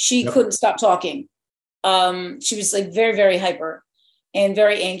 she couldn't stop talking. She was like very, very hyper and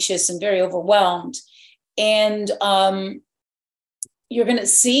very anxious and very overwhelmed. And you're going to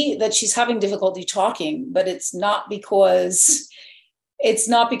see that she's having difficulty talking, but it's not because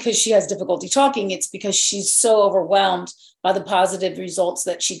she has difficulty talking. It's because she's so overwhelmed by the positive results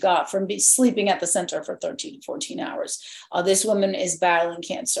that she got from sleeping at the center for 13 to 14 hours. This woman is battling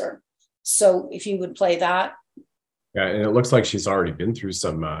cancer. So if you would play that. Yeah, and it looks like she's already been through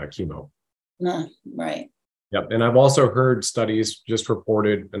some chemo. Right. Yep. And I've also heard studies just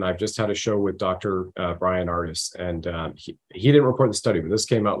reported, and I've just had a show with Dr. Brian Artis, and he didn't report the study, but this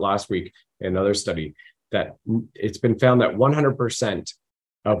came out last week in another study, that it's been found that 100%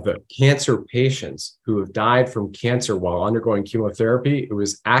 of the cancer patients who have died from cancer while undergoing chemotherapy, it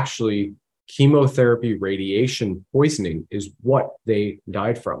was actually chemotherapy radiation poisoning is what they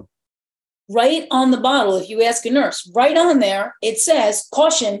died from. Right on the bottle, if you ask a nurse, right on there, it says,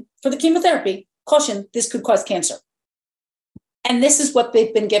 caution for the chemotherapy, caution, this could cause cancer. And this is what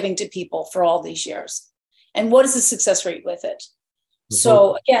they've been giving to people for all these years. And what is the success rate with it? Mm-hmm.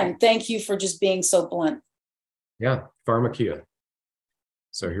 So again, thank you for just being so blunt. Yeah, pharmakia.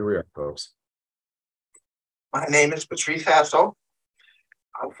 So here we are, folks. My name is Patrice Hassel.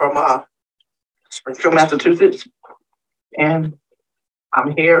 I'm from Springfield, Massachusetts, and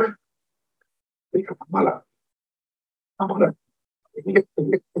I'm here because I'm on a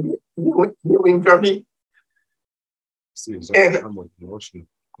healing journey. And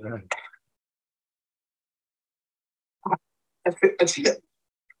I see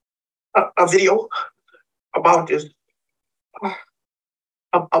a video about this.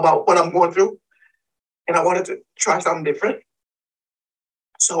 About what I'm going through, and I wanted to try something different.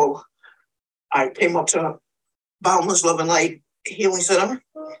 So I came up to Boundless Love and Light Healing Center.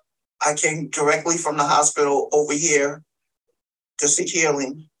 I came directly from the hospital over here to seek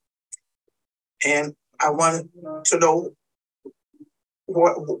healing. And I wanted to know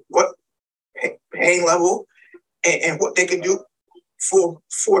what pain level and what they can do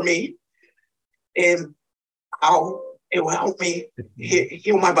for me, and how it will help me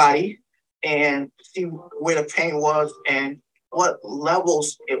heal my body and see where the pain was and what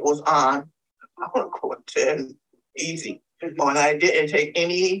levels it was on. I want to go to 10 easy. And I didn't take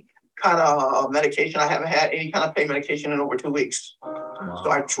any kind of medication. I haven't had any kind of pain medication in over 2 weeks.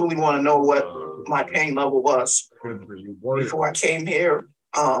 So I truly want to know what my pain level was. Before I came here,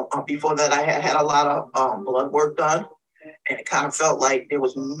 before that, I had a lot of blood work done. And it kind of felt like there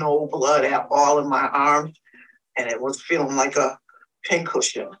was no blood at all in my arms. And it was feeling like a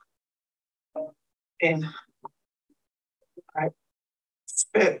pincushion. And I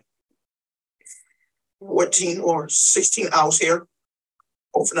spent 14 or 16 hours here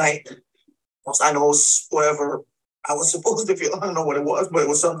overnight. I know it's whatever I was supposed to feel. I don't know what it was, but it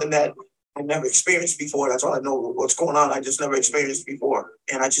was something that I never experienced before. That's all I know what's going on. I just never experienced before.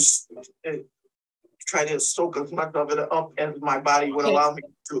 And I just try to soak as much of it up as my body would allow me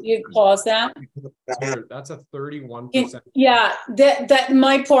to. You pause that. That's a 31%. Yeah, that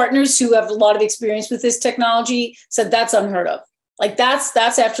my partners who have a lot of experience with this technology said that's unheard of. Like that's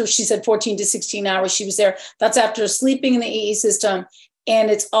after, she said 14 to 16 hours she was there. That's after sleeping in the EE system. And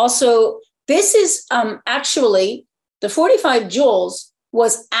it's also, this is actually the 45 joules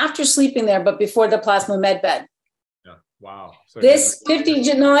was after sleeping there, but before the plasma med bed. Yeah. Wow. So this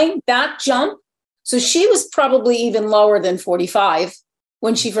 59, that jump. So she was probably even lower than 45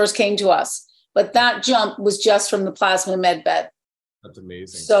 when she first came to us. But that jump was just from the plasma med bed. That's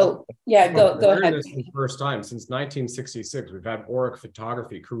amazing. So yeah, go ahead. This is the first time since 1966 we've had auric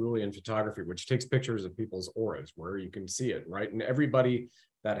photography, Caroolian photography, which takes pictures of people's auras where you can see it, right? And everybody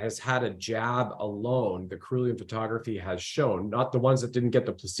that has had a jab alone, the Caroolian photography has shown, not the ones that didn't get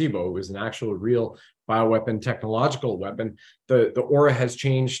the placebo, it was an actual real bioweapon, technological weapon. The aura has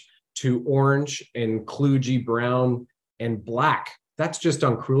changed to orange and kludgy brown and black. That's just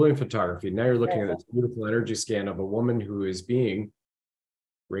on Caroolian photography. Now you're looking at this beautiful energy scan of a woman who is being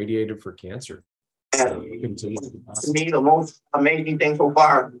radiated for cancer. And to me, the most amazing thing so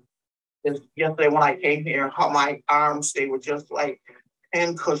far is yesterday when I came here, how my arms, they were just like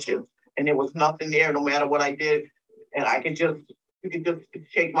pin cushions, and there was nothing there no matter what I did. And you could just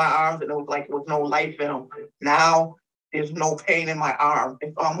shake my arms and it was like there was no life in them. Now there's no pain in my arm.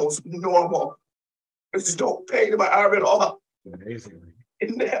 It's almost normal. There's no pain in my arm at all. Amazingly.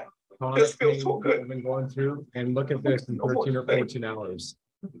 In there. This feels so good. I've been going through, and look at this in 13 or 14 hours.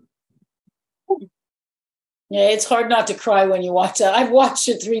 Yeah, it's hard not to cry when you watch it. I've watched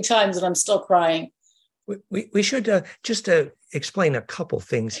it 3 times and I'm still crying. We should just explain a couple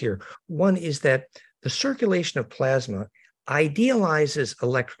things here. One is that the circulation of plasma idealizes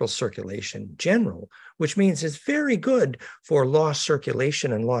electrical circulation in general, which means it's very good for lost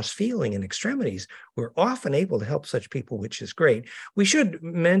circulation and lost feeling in extremities. We're often able to help such people, which is great. We should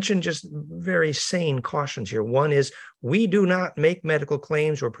mention just very sane cautions here. One is we do not make medical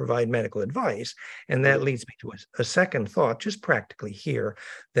claims or provide medical advice. And that leads me to a second thought, just practically here,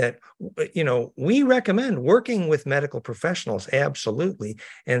 that, we recommend working with medical professionals, absolutely.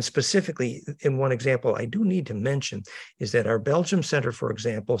 And specifically, in one example I do need to mention is that our Belgium Center, for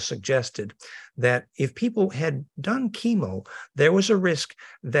example, suggested that if people had done chemo, there was a risk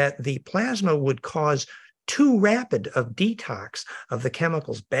that the plasma would cause too rapid of detox of the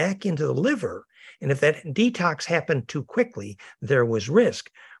chemicals back into the liver. And if that detox happened too quickly, there was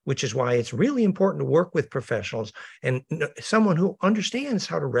risk, which is why it's really important to work with professionals and someone who understands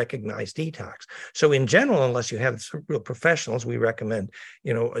how to recognize detox. So in general, unless you have some real professionals, we recommend,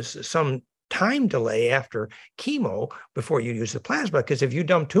 some time delay after chemo before you use the plasma, because if you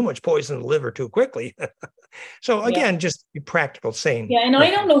dump too much poison in the liver too quickly. So again, just be practical, sane. Yeah, and I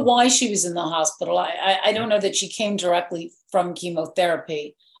don't know why she was in the hospital. I don't know that she came directly from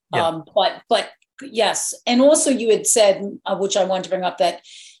chemotherapy. Yeah. But yes, and also you had said, which I wanted to bring up, that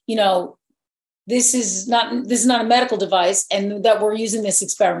this is not a medical device, and that we're using this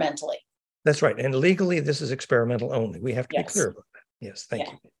experimentally. That's right, and legally this is experimental only. We have to be clear about that. Yes, thank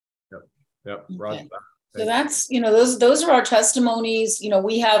you. Yep. Okay. So that's, those are our testimonies.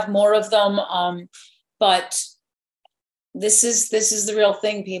 We have more of them, but this is the real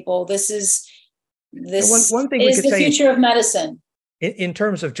thing, people. This is one thing is the future of medicine. In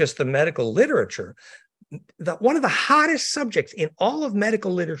terms of just the medical literature, one of the hottest subjects in all of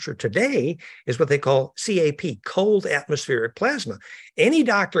medical literature today is what they call CAP, cold atmospheric plasma. Any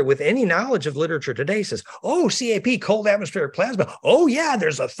doctor with any knowledge of literature today says, oh, CAP, cold atmospheric plasma. Oh, yeah,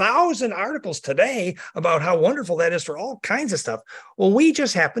 there's 1,000 articles today about how wonderful that is for all kinds of stuff. Well, we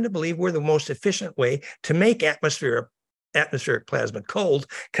just happen to believe we're the most efficient way to make atmospheric plasma cold,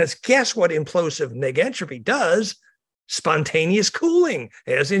 because guess what implosive negentropy does? Spontaneous cooling,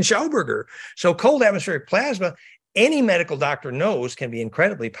 as in Schauberger. So cold atmospheric plasma any medical doctor knows can be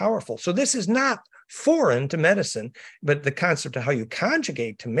incredibly powerful. So this is not foreign to medicine, but the concept of how you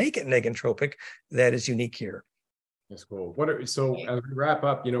conjugate to make it negentropic, that is unique here. That's cool. So as we wrap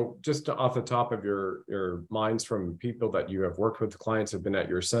up, just off the top of your minds from people that you have worked with, clients have been at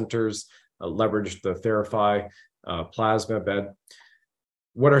your centers, leveraged the TheraFi plasma bed.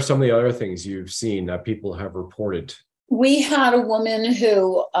 What are some of the other things you've seen that people have reported? We had a woman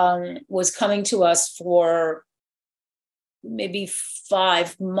who was coming to us for maybe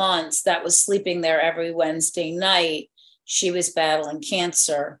 5 months that was sleeping there every Wednesday night. She was battling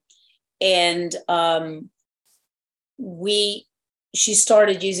cancer. And she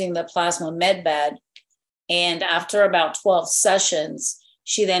started using the plasma med bed. And after about 12 sessions,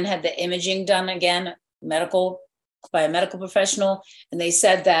 she then had the imaging done again, by a medical professional. And they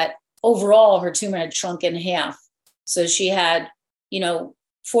said that overall her tumor had shrunk in half. So she had,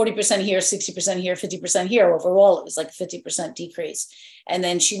 40% here, 60% here, 50% here. Overall, it was like a 50% decrease. And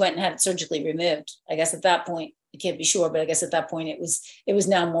then she went and had it surgically removed. I guess at that point, I can't be sure, but I guess at that point it was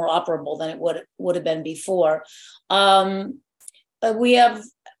now more operable than it would have been before. We have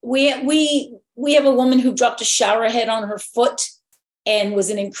a woman who dropped a shower head on her foot and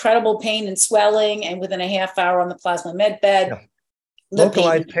was in incredible pain and swelling, and within a half hour on the plasma med bed, the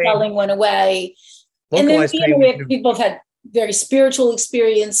pain and swelling went away. And then people have had very spiritual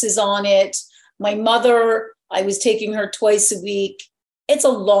experiences on it. My mother, I was taking her twice a week. It's a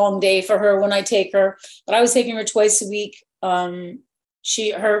long day for her when I take her, but I was taking her twice a week.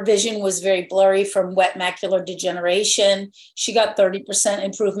 Her vision was very blurry from wet macular degeneration. She got 30%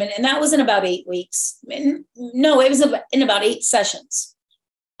 improvement, and that was in about 8 weeks. No, it was in about 8 sessions.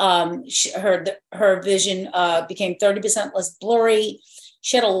 Her vision became 30% less blurry.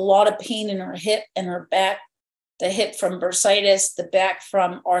 She had a lot of pain in her hip and her back, the hip from bursitis, the back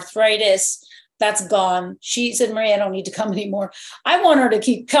from arthritis. That's gone. She said, Marie, I don't need to come anymore. I want her to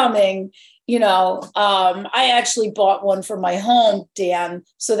keep coming. I actually bought one for my home, Dan,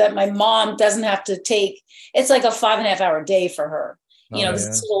 so that my mom doesn't have to it's like a 5.5 hour day for her, because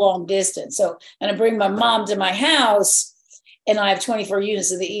it's a long distance. So, and I bring my mom to my house, and I have 24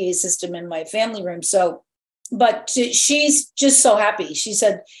 units of the EA system in my family room. So, but she's just so happy. She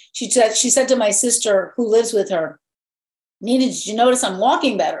said to my sister who lives with her, Nina, did you notice I'm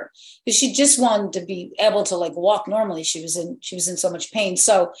walking better? Because she just wanted to be able to walk normally. She was in so much pain.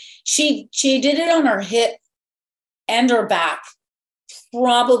 So she did it on her hip and her back,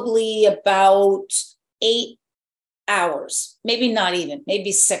 probably about 8 hours, maybe not even,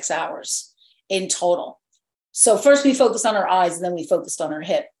 maybe 6 hours in total. So first we focused on her eyes, and then we focused on her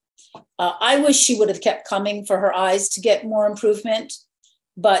hip. I wish she would have kept coming for her eyes to get more improvement,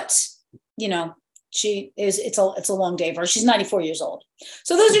 but it's a long day for her. She's 94 years old.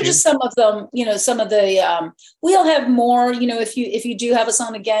 So those are just some of them, some of the, we'll have more, if you do have us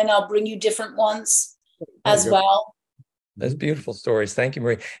on again, I'll bring you different ones as well. That's beautiful stories. Thank you,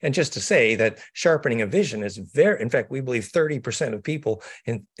 Marie. And just to say that sharpening of vision is in fact, we believe 30% of people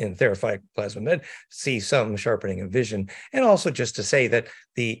in TheraFi Plasma Med see some sharpening of vision. And also just to say that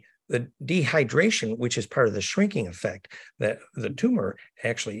the dehydration, which is part of the shrinking effect, that the tumor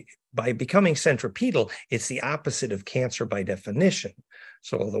actually, by becoming centripetal, it's the opposite of cancer by definition.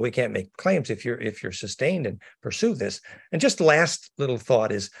 So although we can't make claims, if you're sustained and pursue this. And just the last little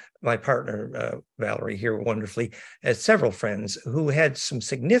thought is my partner, Valerie here wonderfully, has several friends who had some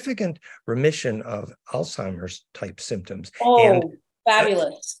significant remission of Alzheimer's type symptoms. Oh, and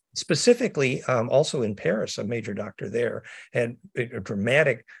fabulous. Specifically, also in Paris, a major doctor there had a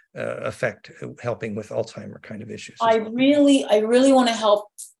dramatic effect helping with Alzheimer kind of issues. I really want to help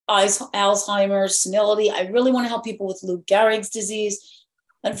Alzheimer's, senility. I really want to help people with Lou Gehrig's disease.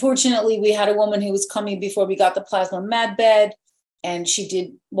 Unfortunately, we had a woman who was coming before we got the plasma med bed, and she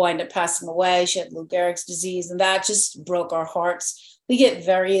did wind up passing away. She had Lou Gehrig's disease, and that just broke our hearts. We get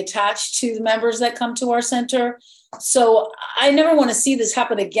very attached to the members that come to our center. So I never want to see this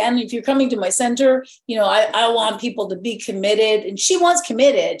happen again. If you're coming to my center, I want people to be committed, and she was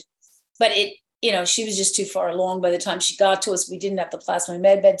committed, but she was just too far along by the time she got to us. We didn't have the plasma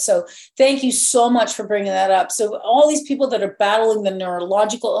med bed. So thank you so much for bringing that up. So all these people that are battling the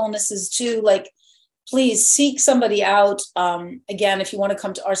neurological illnesses too, please seek somebody out. Again, if you want to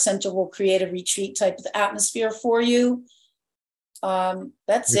come to our center, we'll create a retreat type of atmosphere for you.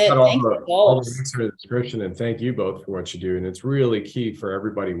 That's it. Thank you. All the links are in the description, and thank you both for what you do. And it's really key for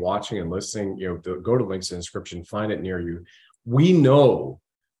everybody watching and listening. Go to links in the description, find it near you. We know.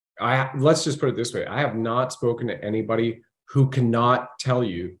 Let's just put it this way. I have not spoken to anybody who cannot tell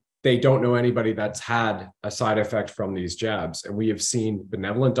you they don't know anybody that's had a side effect from these jabs. And we have seen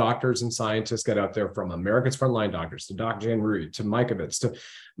benevolent doctors and scientists get out there, from America's Frontline Doctors to Dr. Jan Rui, to Mikovits, to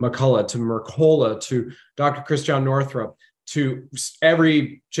McCullough, to Mercola, to Dr. Christian Northrup, to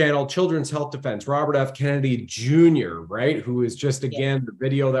every channel, Children's Health Defense, Robert F. Kennedy Jr., right? Who is just, again, the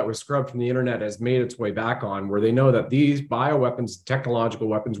video that was scrubbed from the internet has made its way back on, where they know that these bioweapons, technological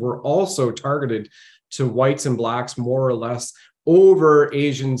weapons, were also targeted to whites and blacks, more or less, over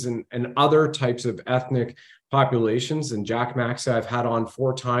Asians and other types of ethnic populations. And Jack Max, I've had on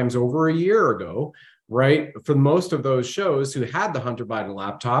 4 times over a year ago, right? For most of those shows who had the Hunter Biden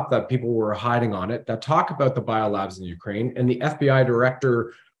laptop, that people were hiding on it, that talk about the biolabs in Ukraine. And the FBI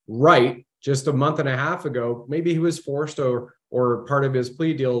director, Wright, just a month and a half ago, maybe he was forced, or part of his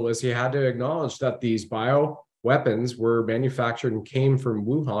plea deal was he had to acknowledge that these bioweapons were manufactured and came from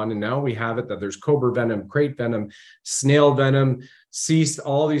Wuhan. And now we have it that there's cobra venom, crate venom, snail venom, ceased,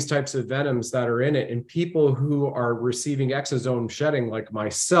 all these types of venoms that are in it. And people who are receiving exosome shedding, like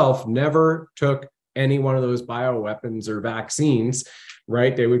myself, never took any one of those bioweapons or vaccines,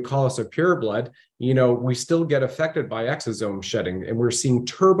 right? They would call us a pureblood. You know, we still get affected by exosome shedding, and we're seeing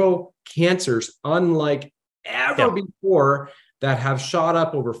turbo cancers unlike ever before that have shot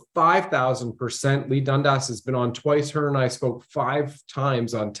up over 5,000%. Lee Dundas has been on twice. Her and I spoke 5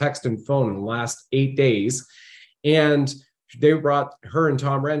 times on text and phone in the last 8 days. And they brought her and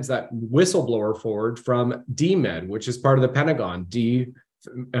Tom Renz, that whistleblower, forward from DMED, which is part of the Pentagon,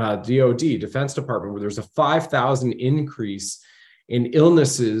 DOD, Defense Department, where there's a 5,000 increase in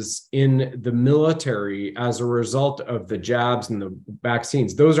illnesses in the military as a result of the jabs and the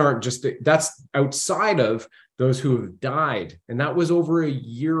vaccines. Those aren't just, that's outside of those who have died. And that was over a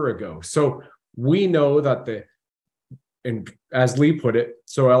year ago. So we know that and as Lee put it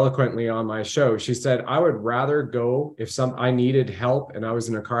so eloquently on my show, she said, I would rather go, if I needed help and I was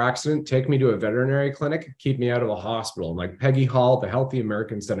in a car accident, take me to a veterinary clinic, keep me out of a hospital. Like Peggy Hall, the Healthy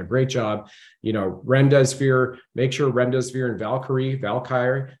Americans, done a great job. You know, Remdesivir, make sure Remdesivir and Valkyrie,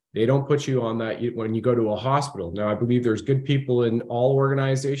 they don't put you on that when you go to a hospital. Now, I believe there's good people in all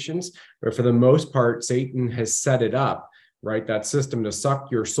organizations, but for the most part, Satan has set it up, right? That system to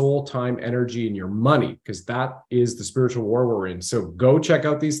suck your soul, time, energy, and your money, because that is the spiritual war we're in. So go check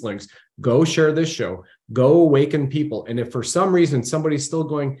out these links, go share this show, go awaken people. And if for some reason somebody's still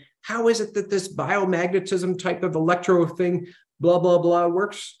going, how is it that this biomagnetism type of electro thing, blah, blah, blah,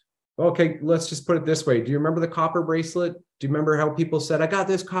 works? Okay, let's just put it this way. Do you remember the copper bracelet? Do you remember how people said, I got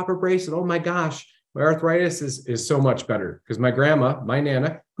this copper bracelet. Oh my gosh, my arthritis is so much better. Because my grandma, my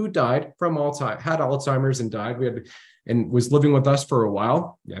Nana, who died from Alzheimer's, had Alzheimer's and died. And was living with us for a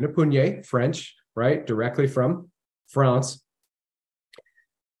while. Nana Punier, French, right? Directly from France.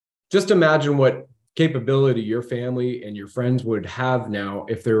 Just imagine what capability your family and your friends would have now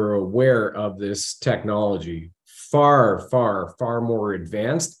if they were aware of this technology. Far, far, far more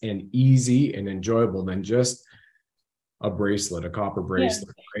advanced and easy and enjoyable than just a bracelet, a copper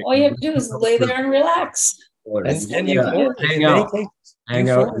bracelet. Yeah. Right? All you have to do is lay there and relax. And you hang out. Hang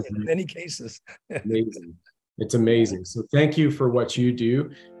out in many cases. Amazing. It's amazing. So thank you for what you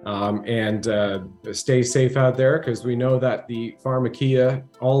do, and stay safe out there, because we know that the pharmakia,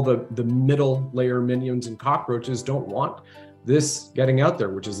 all the middle layer minions and cockroaches don't want this getting out there,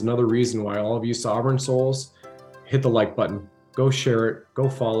 which is another reason why all of you sovereign souls, hit the like button, go share it, go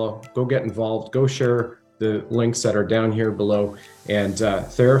follow, go get involved, go share the links that are down here below. And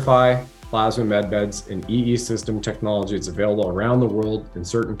TheraFi, plasma med beds, and EE system technology is available around the world in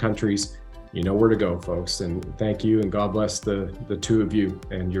certain countries. You know where to go, folks. And thank you, and God bless the 2 of you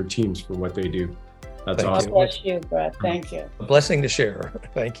and your teams for what they do. That's awesome. God bless you, Brett. Thank you. A blessing to share.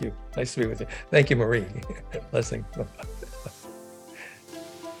 Thank you. Nice to be with you. Thank you, Marie. Blessing.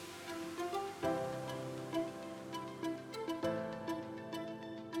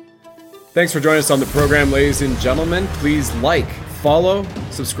 Thanks for joining us on the program, ladies and gentlemen. Please like, follow,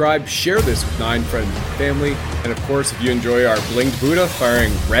 subscribe, share this with 9 friends and family. And of course, if you enjoy our blinged Buddha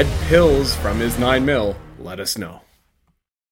firing red pills from his 9mm, let us know.